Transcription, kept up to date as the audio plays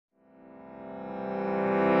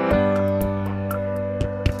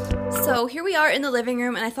So here we are in the living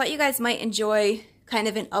room, and I thought you guys might enjoy kind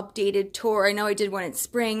of an updated tour. I know I did one in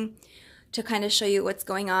spring to kind of show you what's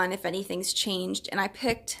going on, if anything's changed. And I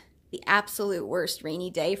picked the absolute worst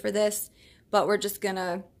rainy day for this, but we're just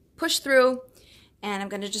gonna push through, and I'm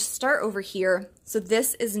gonna just start over here. So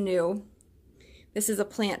this is new. This is a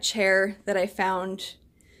plant chair that I found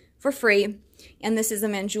for free, and this is a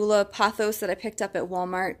Mandula pothos that I picked up at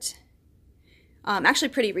Walmart. Actually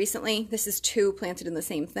pretty recently. This is two planted in the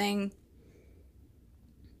same thing.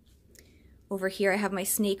 Over here I have my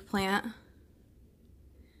snake plant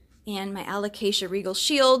and my Alocasia Regal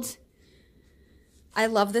Shield. I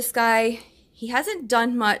love this guy. He hasn't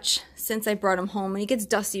done much since I brought him home, and he gets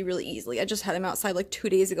dusty really easily. I just had him outside like 2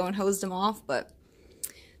 days ago and hosed him off, but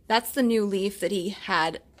that's the new leaf that he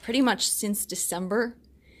had pretty much since December.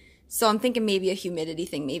 So I'm thinking maybe a humidity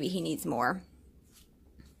thing, maybe he needs more.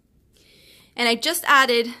 And I just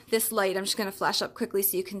added this light. I'm just going to flash up quickly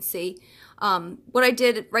so you can see. What I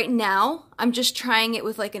did right now, I'm just trying it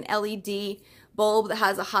with like an LED bulb that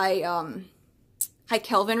has a high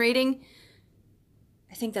Kelvin rating.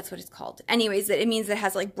 I think that's what it's called. Anyways, it means it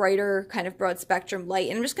has like brighter kind of broad spectrum light.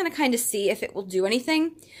 And I'm just going to kind of see if it will do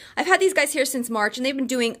anything. I've had these guys here since March, and they've been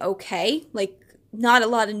doing okay. Like not a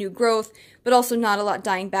lot of new growth, but also not a lot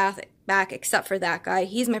dying back except for that guy.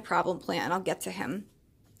 He's my problem plant, and I'll get to him.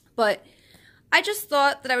 But I just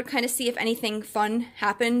thought that I would kind of see if anything fun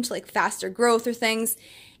happened, like faster growth or things.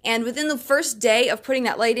 And within the first day of putting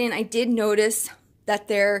that light in, I did notice that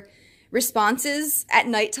their responses at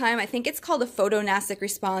nighttime, I think it's called a photonastic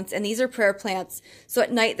response, and these are prayer plants. So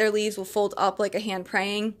at night, their leaves will fold up like a hand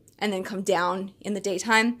praying and then come down in the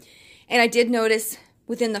daytime. And I did notice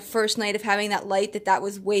within the first night of having that light that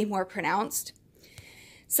was way more pronounced.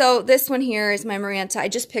 So this one here is my Maranta. I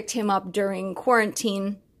just picked him up during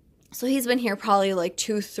quarantine. So he's been here probably like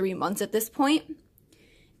 2-3 months at this point.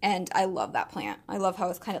 And I love that plant. I love how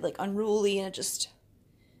it's kind of like unruly and it just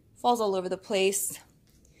falls all over the place.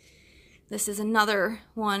 This is another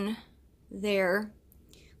one there.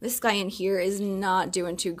 This guy in here is not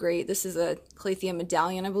doing too great. This is a Calathea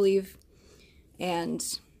medallion, I believe. And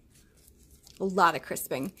a lot of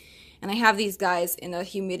crisping. And I have these guys in a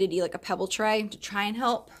humidity, like a pebble tray, to try and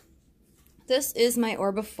help. This is my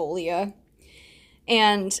Orbifolia.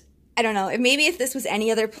 And I don't know, maybe if this was any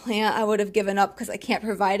other plant, I would have given up because I can't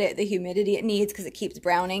provide it the humidity it needs because it keeps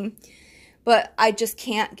browning. But I just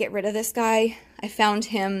can't get rid of this guy. I found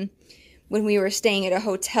him when we were staying at a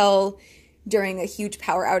hotel during a huge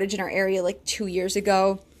power outage in our area like 2 years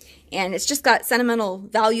ago. And it's just got sentimental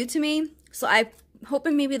value to me. So I'm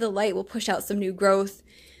hoping maybe the light will push out some new growth.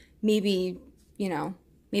 Maybe, you know,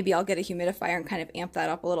 maybe I'll get a humidifier and kind of amp that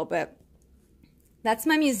up a little bit. That's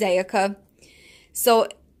my Mosaica. So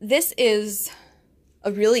this is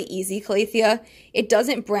a really easy Calathea. It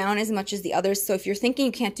doesn't brown as much as the others, so if you're thinking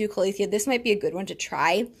you can't do Calathea, this might be a good one to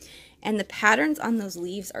try. And the patterns on those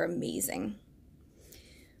leaves are amazing.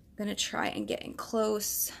 I'm going to try and get in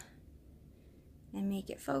close and make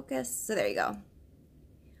it focus. So there you go.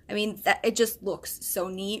 I mean, it just looks so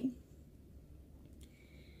neat.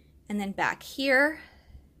 And then back here,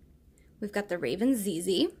 we've got the Raven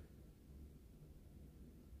ZZ.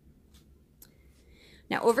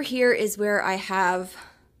 Now over here is where I have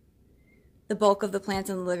the bulk of the plants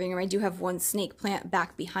in the living room. I do have one snake plant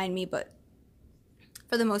back behind me, but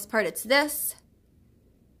for the most part it's this.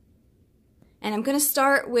 And I'm going to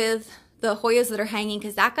start with the Hoyas that are hanging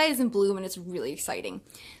because that guy is in bloom and it's really exciting.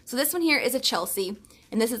 So this one here is a Chelsea,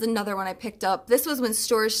 and this is another one I picked up. This was when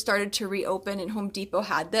stores started to reopen and Home Depot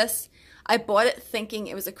had this. I bought it thinking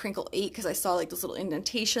it was a crinkle 8 because I saw like those little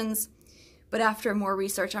indentations, but after more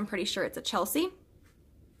research I'm pretty sure it's a Chelsea.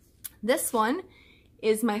 This one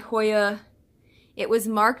is my Hoya. It was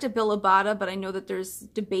marked a Bilibata, but I know that there's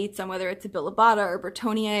debates on whether it's a Bilibata or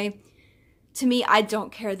Bretonnier. To me, I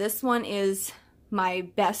don't care. This one is my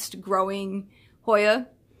best growing Hoya.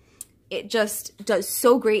 It just does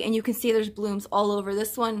so great, and you can see there's blooms all over.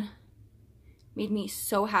 This one made me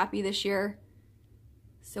so happy this year.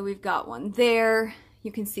 So we've got one there.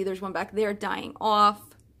 You can see there's one back there dying off.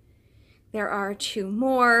 There are 2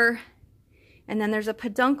 more. And then there's a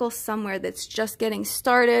peduncle somewhere that's just getting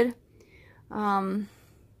started. I'm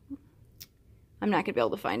not going to be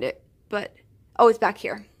able to find it, but, oh, it's back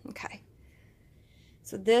here. Okay.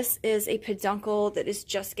 So this is a peduncle that is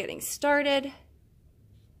just getting started.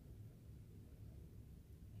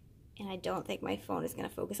 And I don't think my phone is going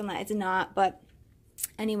to focus on that. It's not, but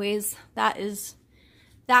anyways, that is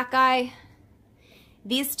that guy.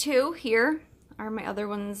 These 2 here are my other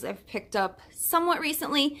ones I've picked up somewhat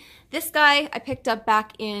recently. This guy I picked up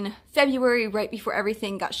back in February, right before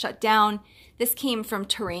everything got shut down. This came from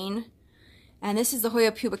Terrain. And this is the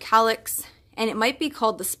Hoya pubicalis, and it might be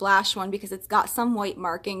called the splash one because it's got some white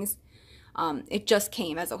markings. It just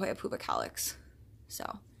came as a Hoya pubicalis.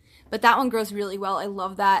 So, but that one grows really well. I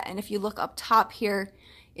love that. And if you look up top here,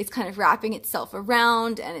 it's kind of wrapping itself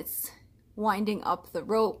around and it's winding up the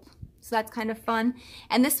rope. So that's kind of fun.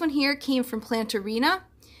 And this one here came from Plantarina.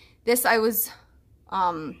 This I was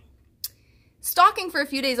stalking for a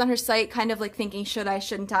few days on her site, kind of like thinking, should I,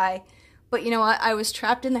 shouldn't I? But you know what, I was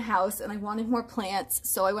trapped in the house and I wanted more plants,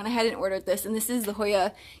 so I went ahead and ordered this. And this is the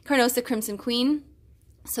Hoya Carnosa Crimson Queen.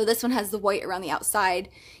 So this one has the white around the outside.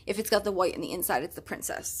 If it's got the white on the inside, it's the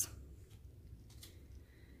princess.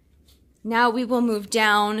 Now we will move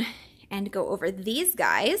down and go over these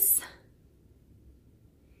guys.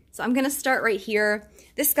 So I'm going to start right here.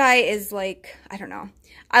 This guy is like, I don't know.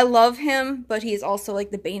 I love him, but he is also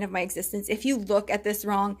like the bane of my existence. If you look at this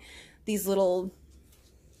wrong, these little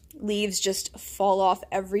leaves just fall off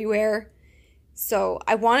everywhere. So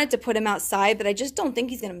I wanted to put him outside, but I just don't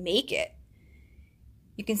think he's going to make it.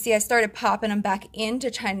 You can see I started popping them back in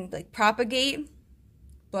to try and like propagate,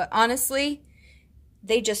 but honestly,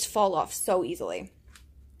 they just fall off so easily.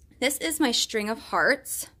 This is my string of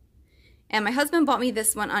hearts, and my husband bought me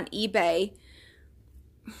this one on eBay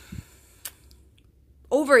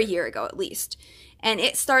over a year ago at least. And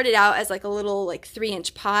it started out as like a little like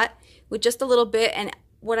 3-inch pot with just a little bit, and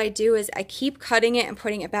what I do is I keep cutting it and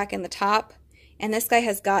putting it back in the top, and this guy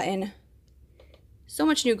has gotten so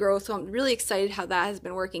much new growth, so I'm really excited how that has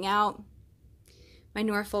been working out. My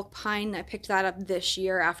Norfolk pine, I picked that up this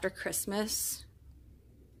year after Christmas.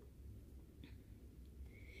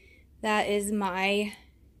 That is my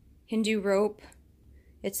Hindu rope.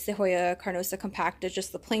 It's the Hoya Carnosa compacta,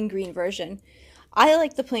 just the plain green version. I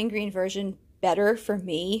like the plain green version better for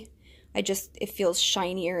me. It feels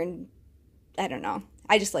shinier and I don't know.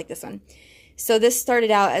 I just like this one. So this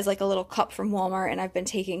started out as like a little cup from Walmart, and I've been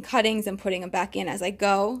taking cuttings and putting them back in as I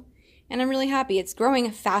go. And I'm really happy. It's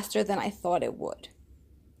growing faster than I thought it would.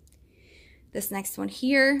 This next one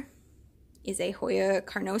here is a Hoya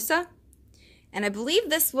Carnosa. And I believe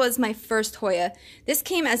this was my first Hoya. This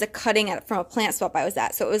came as a cutting from a plant swap I was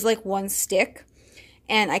at. So it was like one stick.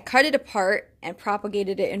 And I cut it apart and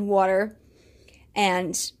propagated it in water.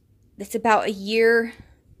 And it's about a year,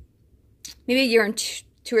 maybe a year and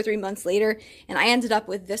 2 or 3 months later, and I ended up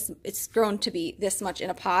with this. It's grown to be this much in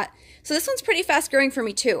a pot. So this one's pretty fast growing for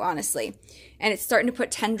me too, honestly. And it's starting to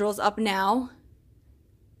put tendrils up now.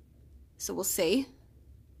 So we'll see.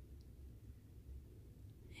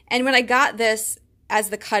 And when I got this as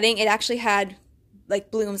the cutting, it actually had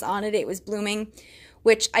like blooms on it. It was blooming,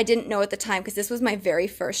 which I didn't know at the time because this was my very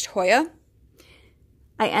first Hoya.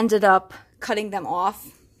 I ended up cutting them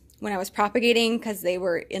off when I was propagating because they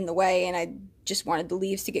were in the way and I just wanted the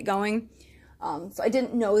leaves to get going. So I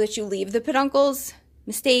didn't know that you leave the peduncles.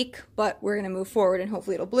 Mistake, but we're going to move forward and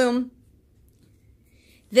hopefully it'll bloom.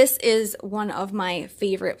 This is one of my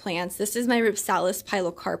favorite plants. This is my Ripsalis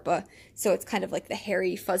pilocarpa. So it's kind of like the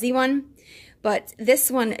hairy, fuzzy one. But this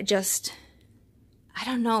one just, I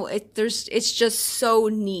don't know, it's just so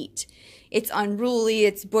neat. It's unruly,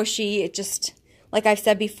 it's bushy, it just, like I've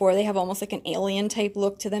said before, they have almost like an alien type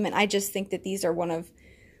look to them. And I just think that these are one of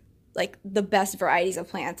like the best varieties of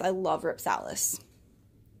plants. I love Ripsalis.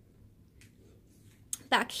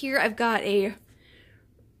 Back here I've got a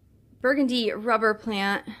burgundy rubber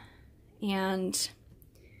plant, and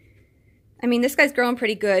I mean this guy's growing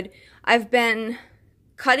pretty good. I've been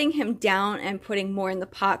cutting him down and putting more in the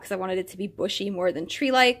pot because I wanted it to be bushy more than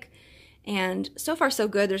tree-like, and so far so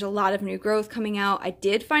good. There's a lot of new growth coming out. I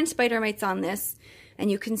did find spider mites on this, and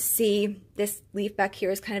you can see this leaf back here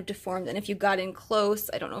is kind of deformed, and if you got in close,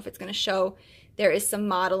 I don't know if it's going to show, there is some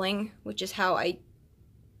mottling, which is how I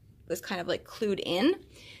was kind of like clued in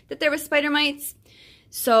that there was spider mites.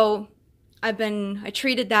 So I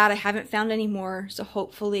treated that. I haven't found any more, so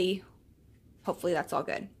hopefully that's all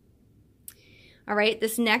good. All right,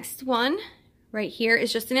 this next one right here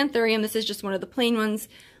is just an anthurium. This is just one of the plain ones,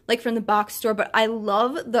 like from the box store, but I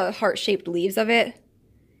love the heart-shaped leaves of it.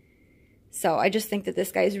 So I just think that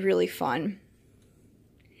this guy is really fun.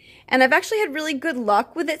 And I've actually had really good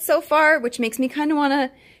luck with it so far, which makes me kind of want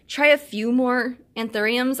to try a few more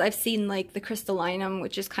anthuriums. I've seen like the crystallinum,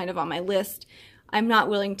 which is kind of on my list. I'm not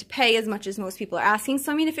willing to pay as much as most people are asking.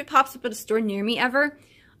 So I mean, if it pops up at a store near me ever,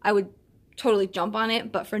 I would totally jump on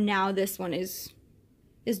it. But for now, this one is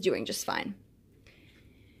doing just fine.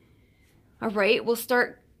 All right, we'll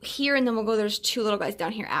start here and then we'll go, there's two little guys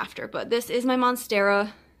down here after. But this is my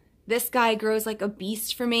Monstera. This guy grows like a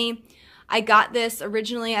beast for me. I got this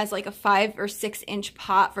originally as like a 5 or 6 inch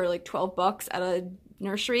pot for like $12 at a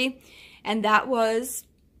nursery. And that was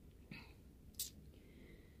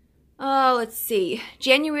let's see,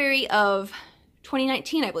 January of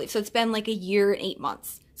 2019, I believe. So it's been like a year and 8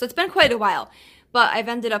 months. So it's been quite a while. But I've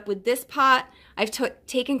ended up with this pot. I've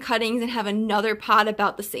taken cuttings and have another pot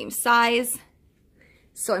about the same size.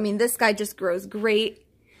 So, I mean, this guy just grows great.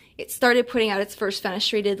 It started putting out its first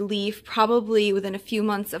fenestrated leaf probably within a few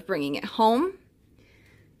months of bringing it home.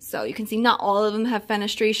 So you can see not all of them have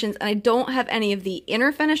fenestrations, and I don't have any of the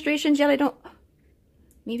inner fenestrations yet. I don't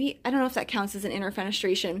know if that counts as an inner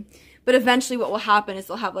fenestration, but eventually what will happen is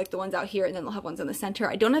they'll have like the ones out here and then they'll have ones in the center.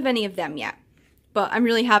 I don't have any of them yet, but I'm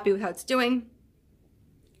really happy with how it's doing.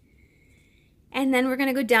 And then we're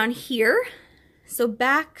gonna go down here. So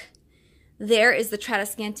back there is the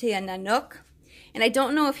Tradescantia Nanook. And I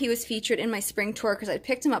don't know if he was featured in my spring tour because I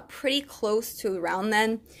picked him up pretty close to around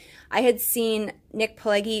then. I had seen Nick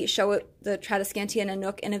Pileggi show the Tradescantia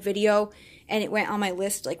Nanook in a video, and it went on my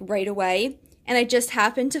list like right away. And I just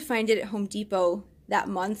happened to find it at Home Depot that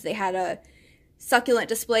month. They had a succulent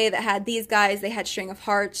display that had these guys. They had string of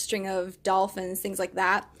hearts, string of dolphins, things like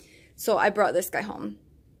that. So I brought this guy home.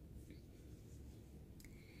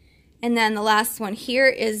 And then the last one here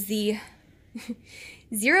is the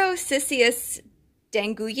Xerosissius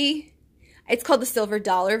danguyi. It's called the Silver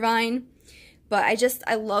Dollar Vine. But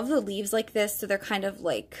I love the leaves like this, so they're kind of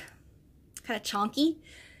chonky.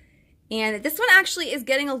 And this one actually is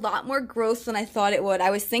getting a lot more growth than I thought it would.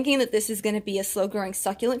 I was thinking that this is going to be a slow-growing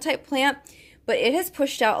succulent type plant, but it has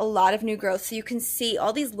pushed out a lot of new growth. So you can see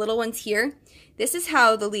all these little ones here. This is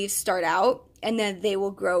how the leaves start out, and then they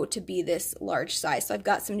will grow to be this large size. So I've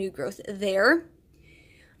got some new growth there.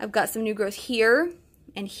 I've got some new growth here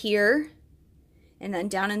and here. And then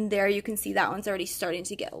down in there, you can see that one's already starting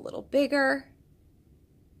to get a little bigger.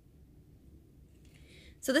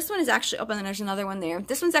 So this one is actually, oh, and then there's another one there.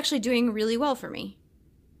 This one's actually doing really well for me.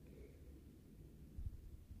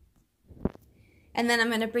 And then I'm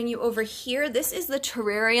going to bring you over here. This is the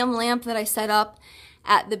terrarium lamp that I set up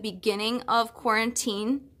at the beginning of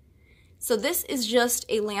quarantine. So this is just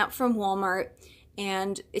a lamp from Walmart,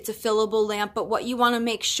 and it's a fillable lamp, but what you want to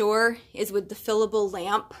make sure is with the fillable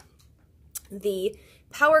lamp, the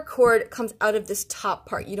power cord comes out of this top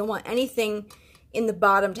part. You don't want anything in the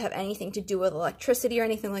bottom to have anything to do with electricity or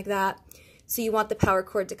anything like that. So you want the power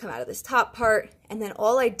cord to come out of this top part. And then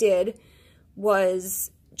all I did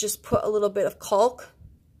was just put a little bit of caulk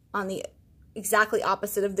on the exactly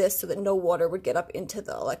opposite of this so that no water would get up into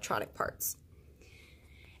the electronic parts.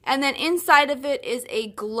 And then inside of it is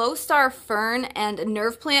a glow star fern and a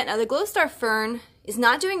nerve plant. Now the glow star fern is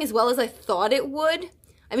not doing as well as I thought it would.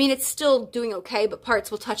 I mean, it's still doing okay, but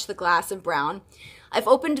parts will touch the glass and brown. I've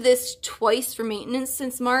opened this twice for maintenance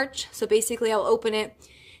since March. So basically I'll open it,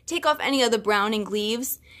 take off any of the browning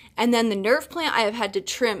leaves, and then the nerve plant I have had to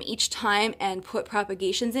trim each time and put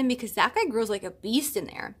propagations in because that guy grows like a beast in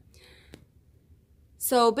there.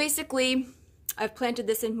 So basically I've planted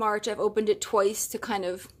this in March. I've opened it twice to kind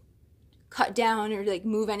of cut down or like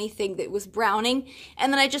move anything that was browning.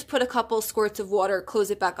 And then I just put a couple squirts of water, close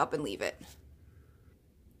it back up and leave it.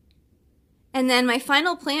 And then my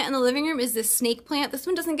final plant in the living room is this snake plant. This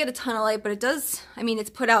one doesn't get a ton of light, but it does, I mean, it's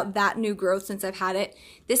put out that new growth since I've had it.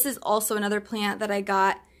 This is also another plant that I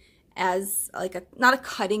got as like a, not a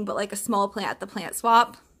cutting, but like a small plant at the plant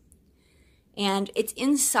swap. And it's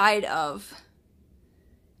inside of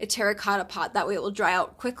a terracotta pot. That way it will dry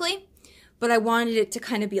out quickly. But I wanted it to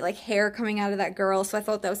kind of be like hair coming out of that girl, so I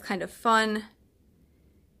thought that was kind of fun.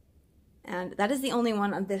 And that is the only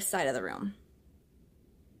one on this side of the room.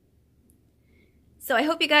 So I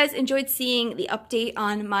hope you guys enjoyed seeing the update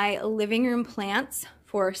on my living room plants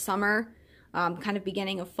for summer, kind of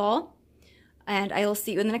beginning of fall. And I will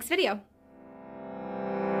see you in the next video.